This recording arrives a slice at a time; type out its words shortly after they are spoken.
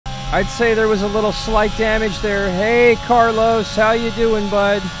I'd say there was a little slight damage there. Hey, Carlos, how you doing,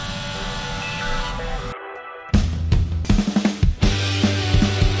 bud?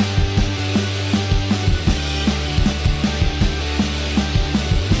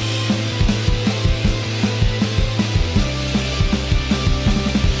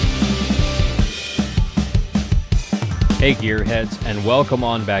 Hey Gearheads, and welcome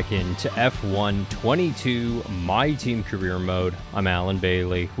on back into F1 22 My Team Career Mode. I'm Alan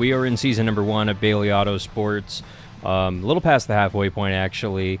Bailey. We are in season number 1 of Bailey Autosports. A little past the halfway point,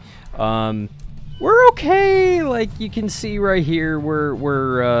 actually. We're okay. Like you can see right here,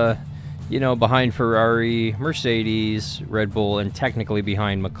 we're you know, behind Ferrari, Mercedes, Red Bull, and technically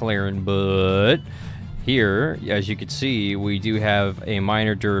behind McLaren, but here, as you can see, we do have a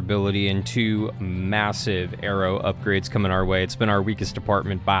minor durability and 2 massive aero upgrades coming our way. It's been our weakest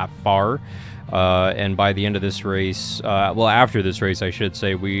department by far, and by the end of this race, well, after this race, I should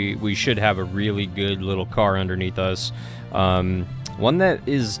say, we should have a really good little car underneath us. One that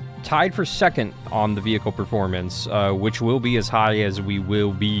is tied for second on the vehicle performance, which will be as high as we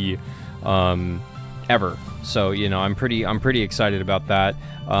will be ever. So, you know, I'm pretty excited about that.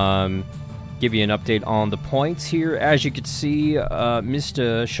 Give you an update on the points here. As you can see,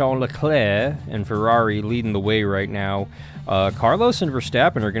 Mr. Charles Leclerc and Ferrari leading the way right now. Carlos and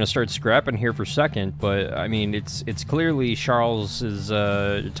Verstappen are going to start scrapping here for second, but I mean, it's clearly Charles's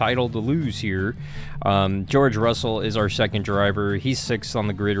title to lose here. George Russell is our second driver. He's 6th on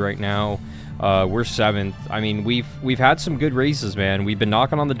the grid right now. We're 7th. I mean, we've had some good races, man. We've been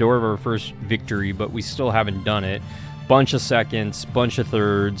knocking on the door of our first victory, but we still haven't done it. Bunch of seconds, bunch of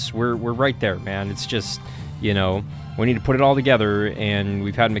thirds. We're right there, man. It's just, you know, we need to put it all together, and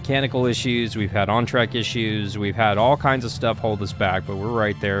we've had mechanical issues, we've had on-track issues, we've had all kinds of stuff hold us back, but we're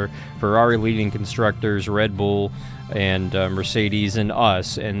right there. Ferrari leading constructors, Red Bull, and Mercedes, and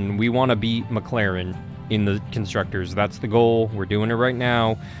us, and we want to beat McLaren in the constructors. That's the goal. We're doing it right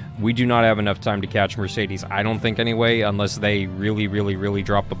now. We do not have enough time to catch Mercedes, I don't think anyway, unless they really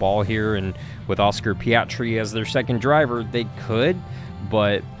drop the ball here, and with Oscar Piastri as their second driver, they could,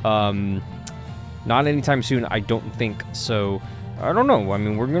 but not anytime soon, I don't think. So, I don't know. I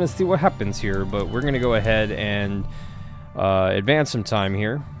mean, we're going to see what happens here, but we're going to go ahead and advance some time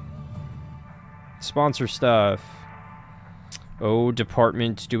here. Sponsor stuff. Oh,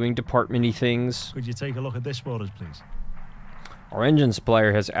 department, doing department-y things. Could you take a look at this for us, please? Our engine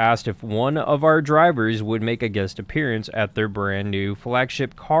supplier has asked if one of our drivers would make a guest appearance at their brand new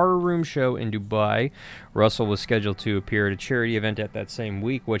flagship car room show in Dubai. Russell was scheduled to appear at a charity event at that same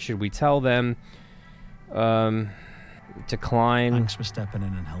week. What should we tell them? Decline. Thanks for stepping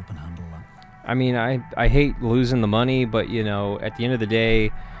in and helping handle that. I mean, I hate losing the money, but, you know, at the end of the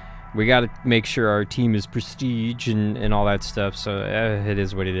day, we got to make sure our team is prestige and all that stuff, so it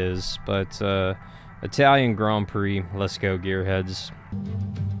is what it is. But Italian Grand Prix, let's go, Gearheads.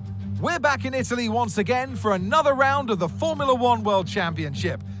 We're back in Italy once again for another round of the Formula One World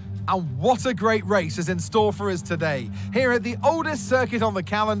Championship. And what a great race is in store for us today, here at the oldest circuit on the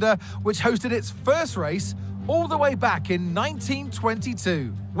calendar, which hosted its first race all the way back in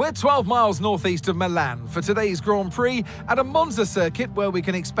 1922. We're 12 miles northeast of Milan for today's Grand Prix at a Monza circuit where we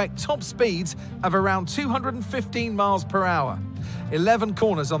can expect top speeds of around 215 miles per hour. 11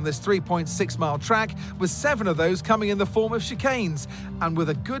 corners on this 3.6-mile track, with 7 of those coming in the form of chicanes. And with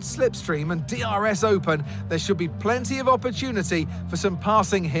a good slipstream and DRS open, there should be plenty of opportunity for some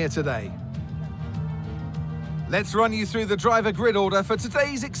passing here today. Let's run you through the driver grid order for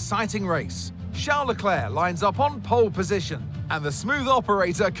today's exciting race. Charles Leclerc lines up on pole position, and the smooth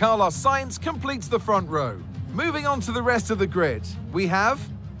operator Carlos Sainz completes the front row. Moving on to the rest of the grid, we have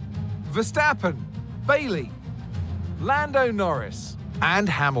Verstappen, Bailey, Lando Norris, and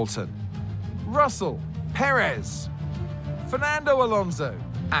Hamilton, Russell, Perez, Fernando Alonso,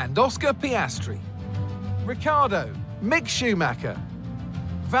 and Oscar Piastri, Ricciardo, Mick Schumacher,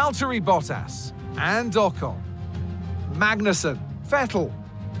 Valtteri Bottas, and Ocon, Magnussen, Vettel,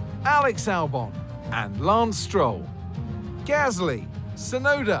 Alex Albon, and Lance Stroll, Gasly,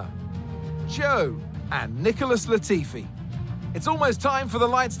 Tsunoda, Joe, and Nicholas Latifi. It's almost time for the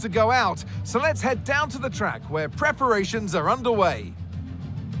lights to go out, so let's head down to the track where preparations are underway.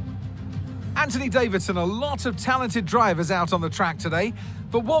 Anthony Davidson, a lot of talented drivers out on the track today,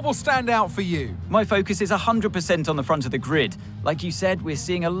 but what will stand out for you? My focus is 100% on the front of the grid. Like you said, we're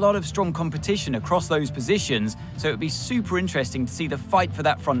seeing a lot of strong competition across those positions, so it would be super interesting to see the fight for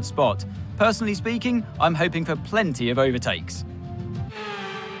that front spot. Personally speaking, I'm hoping for plenty of overtakes.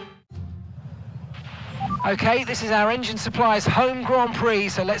 Okay, this is our engine supplier's home Grand Prix,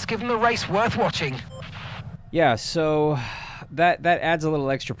 so let's give them a race worth watching. Yeah, so that adds a little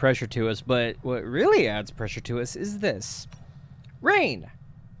extra pressure to us, but what really adds pressure to us is this. Rain.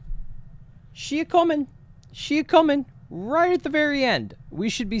 She coming right at the very end. We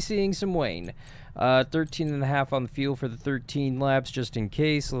should be seeing some Wayne. 13.5 on the field for the 13 laps, just in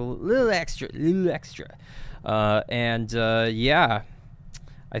case. A little extra. Yeah,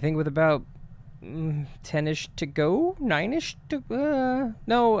 I think with about 10-ish to go, 9-ish to,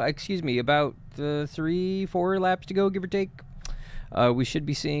 no, excuse me, about 3-4 laps to go, give or take. We should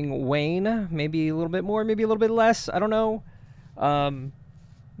be seeing Wayne, maybe a little bit more, maybe a little bit less, I don't know.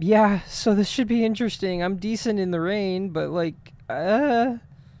 Yeah, so this should be interesting. I'm decent in the rain, but like,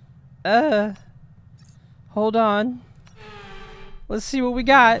 hold on. Let's see what we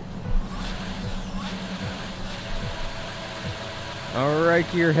got. All right,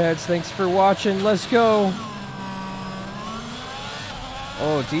 gearheads, thanks for watching. Let's go.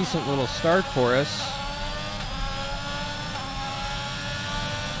 Oh, decent little start for us.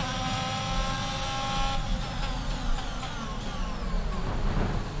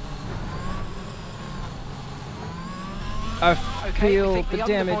 I feel the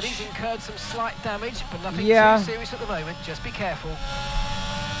damage. Incurred some slight damage, but nothing too serious at the moment. Just be careful.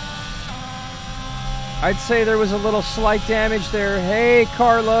 I'd say there was a little slight damage there. Hey,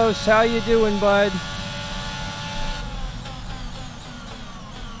 Carlos, how you doing, bud?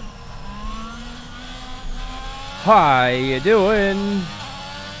 How you doing,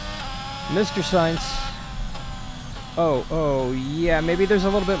 Mr. Science? Oh, yeah, maybe there's a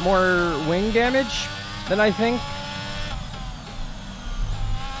little bit more wing damage than I think.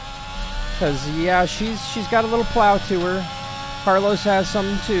 Because, yeah, she's got a little plow to her. Carlos has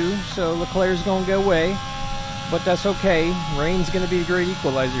some too, so Leclerc's going to go away. But that's okay. Rain's going to be a great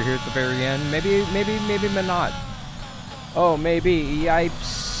equalizer here at the very end. Maybe not. Oh, maybe.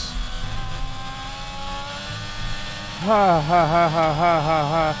 Yipes. Ha, ha, ha, ha, ha,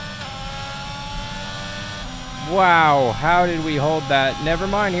 ha, ha. Wow, how did we hold that? Never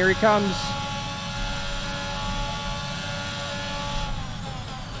mind, here he comes.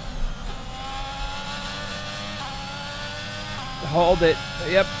 Hold it.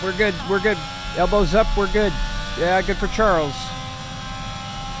 Yep, we're good. We're good. Elbows up, we're good. Yeah, good for Charles.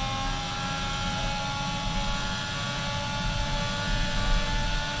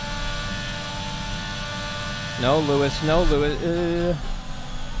 No, Lewis. No, Lewis.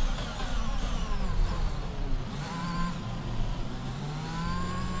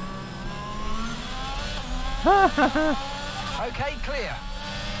 Okay, clear.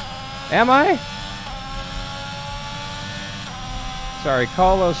 Am I? Sorry,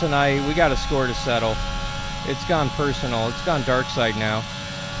 Carlos and I, we got a score to settle. It's gone personal. It's gone dark side now.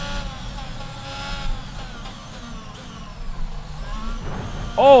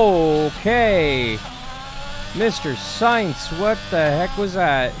 Okay. Mr. Science, what the heck was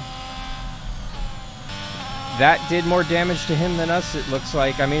that? That did more damage to him than us, it looks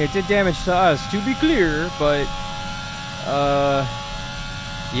like. I mean, it did damage to us, to be clear, but...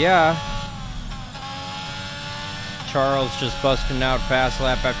 yeah. Charles just busting out fast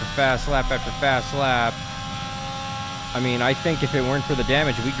lap after fast lap after fast lap. I mean, I think if it weren't for the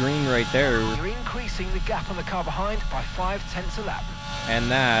damage, we green right there. You're increasing the gap on the car behind by 0.5 a lap. And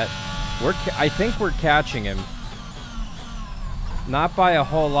that, I think we're catching him. Not by a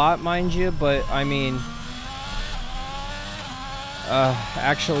whole lot, mind you, but I mean,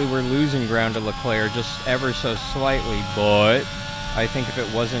 actually we're losing ground to Leclerc just ever so slightly, but I think if it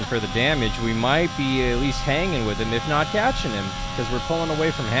wasn't for the damage, we might be at least hanging with him, if not catching him, because we're pulling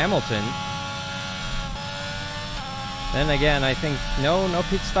away from Hamilton. Then again, I think, no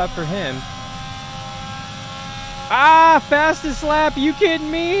pit stop for him. Ah, fastest lap, you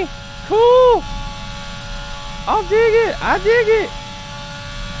kidding me? Cool. I'll dig it, I dig it.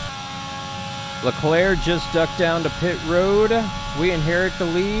 Leclerc just ducked down to pit road. We inherit the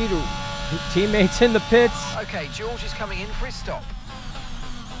lead. Teammates in the pits. Okay, George is coming in for his stop.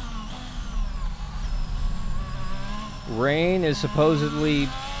 Rain is supposedly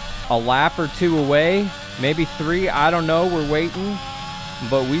a lap or two away, maybe 3, I don't know, we're waiting.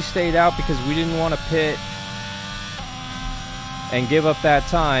 But we stayed out because we didn't want to pit and give up that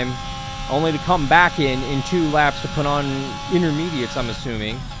time, only to come back in 2 laps to put on intermediates, I'm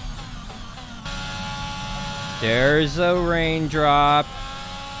assuming. There's a raindrop.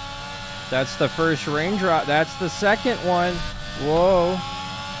 That's the first raindrop. That's the second one. Whoa.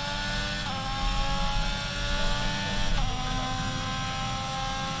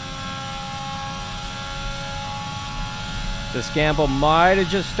 This gamble might have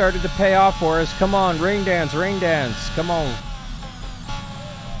just started to pay off for us. Come on, rain dance, come on.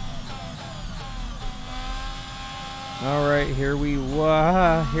 All right, here we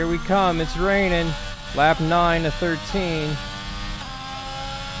come. It's raining. Lap 9 to 13.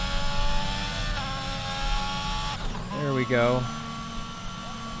 There we go.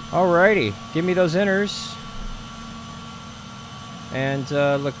 Alrighty, give me those inners. And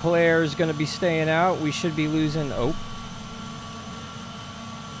Leclerc is going to be staying out. We should be losing. Oh.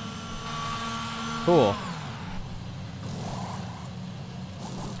 Cool.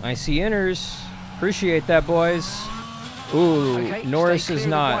 I see inners. Appreciate that, boys. Ooh, Okay, Norris stay is clear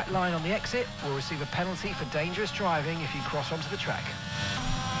of the not. white line on the exit. Will receive a penalty for dangerous driving if you cross onto the track.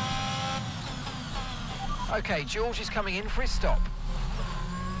 Okay, George is coming in for his stop.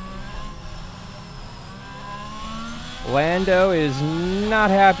 Lando is not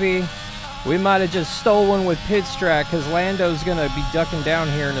happy. We might have just stolen with pit strat because Lando's going to be ducking down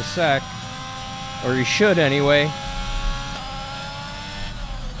here in a sec. Or he should anyway.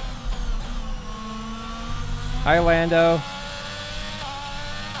 Hi, Lando.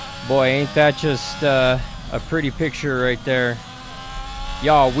 Boy, ain't that just a pretty picture right there.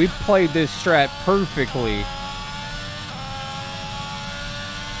 Y'all, we played this strat perfectly.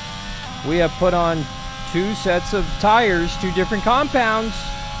 We have put on 2 sets of tires, 2 different compounds.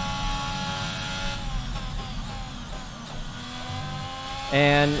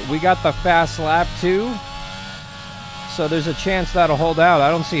 And we got the fast lap too. So there's a chance that'll hold out.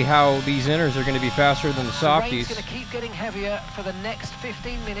 I don't see how these inners are going to be faster than the The rain's softies. going to keep getting heavier for the next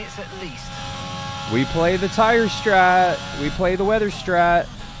 15 minutes at least. We play the tire strat. We play the weather strat.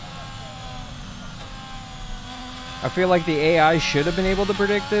 I feel like the AI should have been able to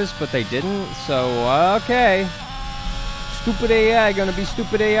predict this, but they didn't. So, okay. Stupid AI gonna be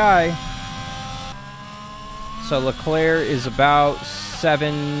stupid AI. So Leclerc is about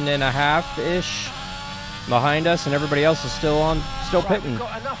 7.5-ish behind us, and everybody else is still Right, pitting. we've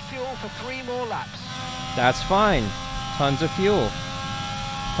got enough fuel for 3 more laps. That's fine. Tons of fuel.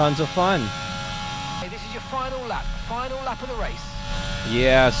 Tons of fun. Okay, this is your final lap of the race.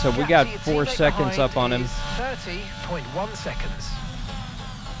 Yeah, so we Gap got to your 4 teammate seconds behind up on him. is 30.1 seconds.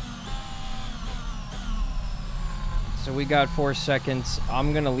 So we got 4 seconds.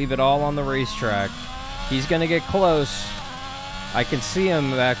 I'm going to leave it all on the racetrack. He's going to get close. I can see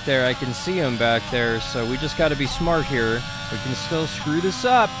him back there. I can see him back there. So we just got to be smart here. We can still screw this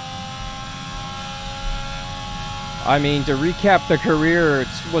up. I mean, to recap the career, it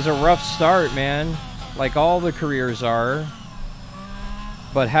was a rough start, man. Like all the careers are.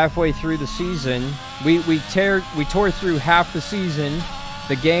 But halfway through the season, we tore through half the season.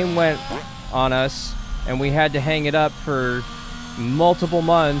 The game went on us, and we had to hang it up for multiple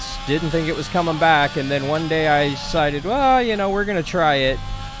months. Didn't think it was coming back, and then one day I decided, well, you know, we're gonna try it,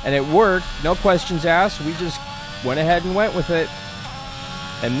 and it worked. No questions asked. We just went ahead and went with it,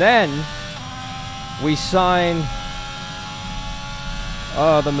 and then we signed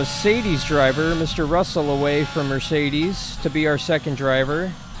the Mercedes driver, Mr. Russell, away from Mercedes to be our second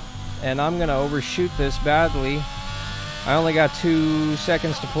driver. And I'm going to overshoot this badly. I only got 2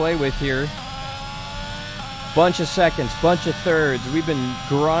 seconds to play with here. Bunch of seconds, bunch of thirds. We've been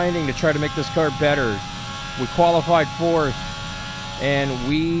grinding to try to make this car better. We qualified 4th. And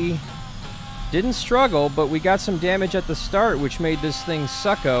we didn't struggle, but we got some damage at the start, which made this thing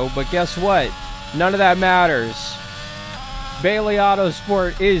sucko. But guess what? None of that matters. Bailey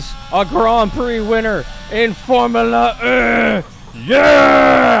Autosport is a Grand Prix winner in Formula E.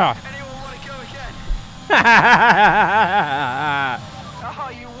 Yeah! Anyone want to go again? Oh,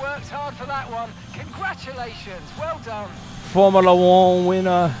 you worked hard for that one. Congratulations. Well done. Formula One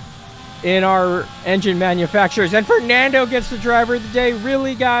winner in our engine manufacturers. And Fernando gets the driver of the day.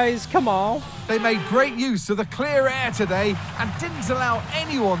 Really, guys? Come on. They made great use of the clear air today and didn't allow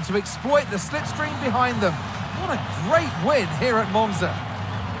anyone to exploit the slipstream behind them. What a great win here at Monza.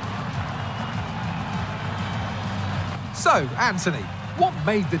 So, Anthony, what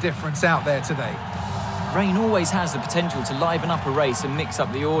made the difference out there today? Rain always has the potential to liven up a race and mix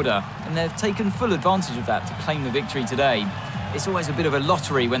up the order, and they've taken full advantage of that to claim the victory today. It's always a bit of a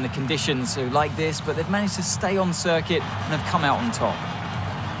lottery when the conditions are like this, but they've managed to stay on circuit and have come out on top.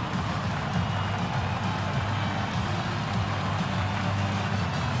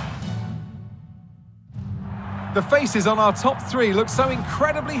 The faces on our top 3 look so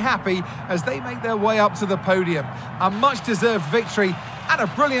incredibly happy as they make their way up to the podium. A much-deserved victory and a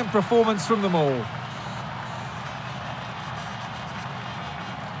brilliant performance from them all.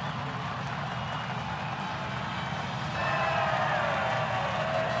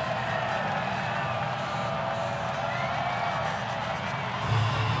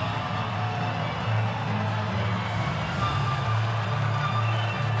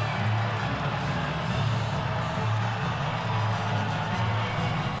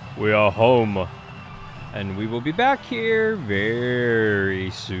 We are home. And we will be back here very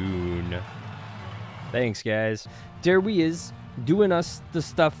soon. Thanks, guys. There we is, doing us the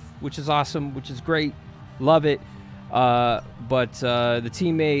stuff, which is awesome, which is great. Love it. But the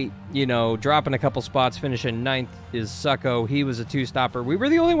teammate, you know, dropping a couple spots, finishing 9th is Succo. He was a 2-stopper. We were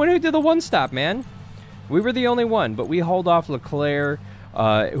the only one who did the 1-stop, man. We were the only one, but we hauled off Leclerc,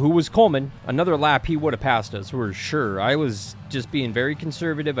 who was Coleman. Another lap, he would have passed us, for sure. I was just being very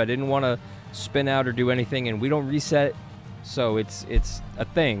conservative. I didn't want to spin out or do anything, and we don't reset, so it's a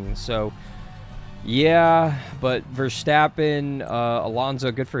thing. So yeah, but Verstappen,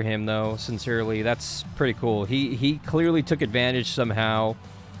 Alonso, good for him though. Sincerely, that's pretty cool. He clearly took advantage somehow,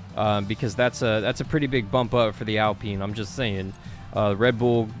 because that's a pretty big bump up for the Alpine. I'm just saying. Red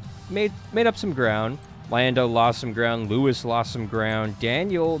Bull made up some ground. Lando lost some ground. Lewis lost some ground.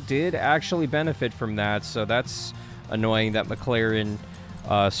 Daniel did actually benefit from that, so that's annoying that McLaren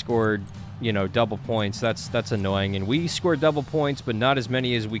scored, you know, double points. That's annoying. And we scored double points, but not as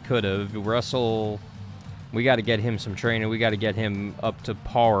many as we could have. Russell, we got to get him some training. We got to get him up to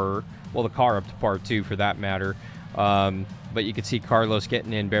par. Well, the car up to par too, for that matter. But you could see Carlos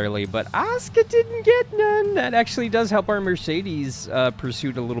getting in barely, but Oscar didn't get none. That actually does help our Mercedes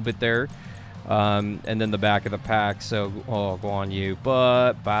pursuit a little bit there. And then the back of the pack. So, oh, go on you,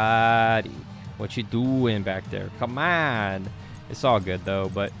 but buddy, what you doing back there? Come on. It's all good though,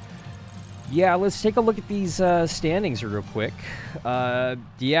 but yeah, let's take a look at these standings real quick.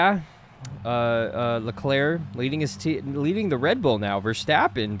 Leclerc leading the Red Bull now.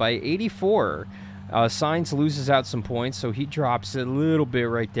 Verstappen by 84. Sainz loses out some points, so he drops a little bit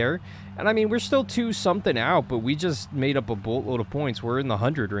right there. And I mean, we're still 2-something out, but we just made up a boatload of points. We're in the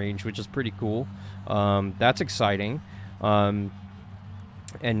 100 range, which is pretty cool. That's exciting. And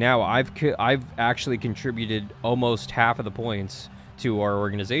now I've actually contributed almost half of the points to our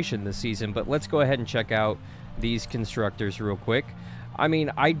organization this season. But let's go ahead and check out these constructors real quick. I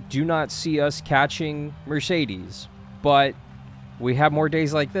mean, I do not see us catching Mercedes, but we have more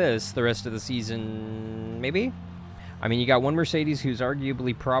days like this the rest of the season, maybe? I mean, you got one Mercedes who's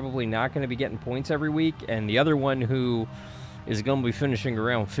arguably probably not going to be getting points every week, and the other one who is going to be finishing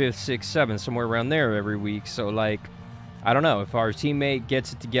around 5th, 6th, 7th, somewhere around there every week. So, like, I don't know. If our teammate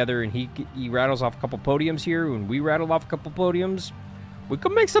gets it together and he rattles off a couple podiums here, and we rattle off a couple podiums, we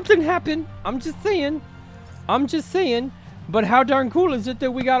could make something happen. I'm just saying. But how darn cool is it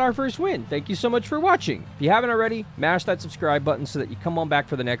that we got our first win? Thank you so much for watching. If you haven't already, mash that subscribe button so that you come on back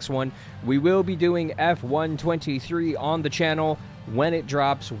for the next one. We will be doing F123 on the channel when it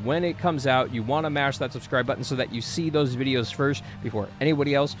drops, when it comes out. You want to mash that subscribe button so that you see those videos first before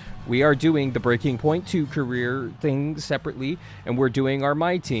anybody else. We are doing the Breaking Point 2 career thing separately, and we're doing our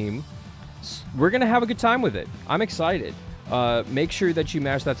My Team. We're going to have a good time with it. I'm excited. Make sure that you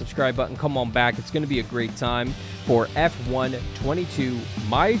mash that subscribe button. Come on back. It's going to be a great time for F122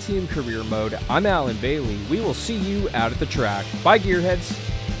 My Team Career Mode. I'm Alan Bailey. We will see you out at the track. Bye, Gearheads.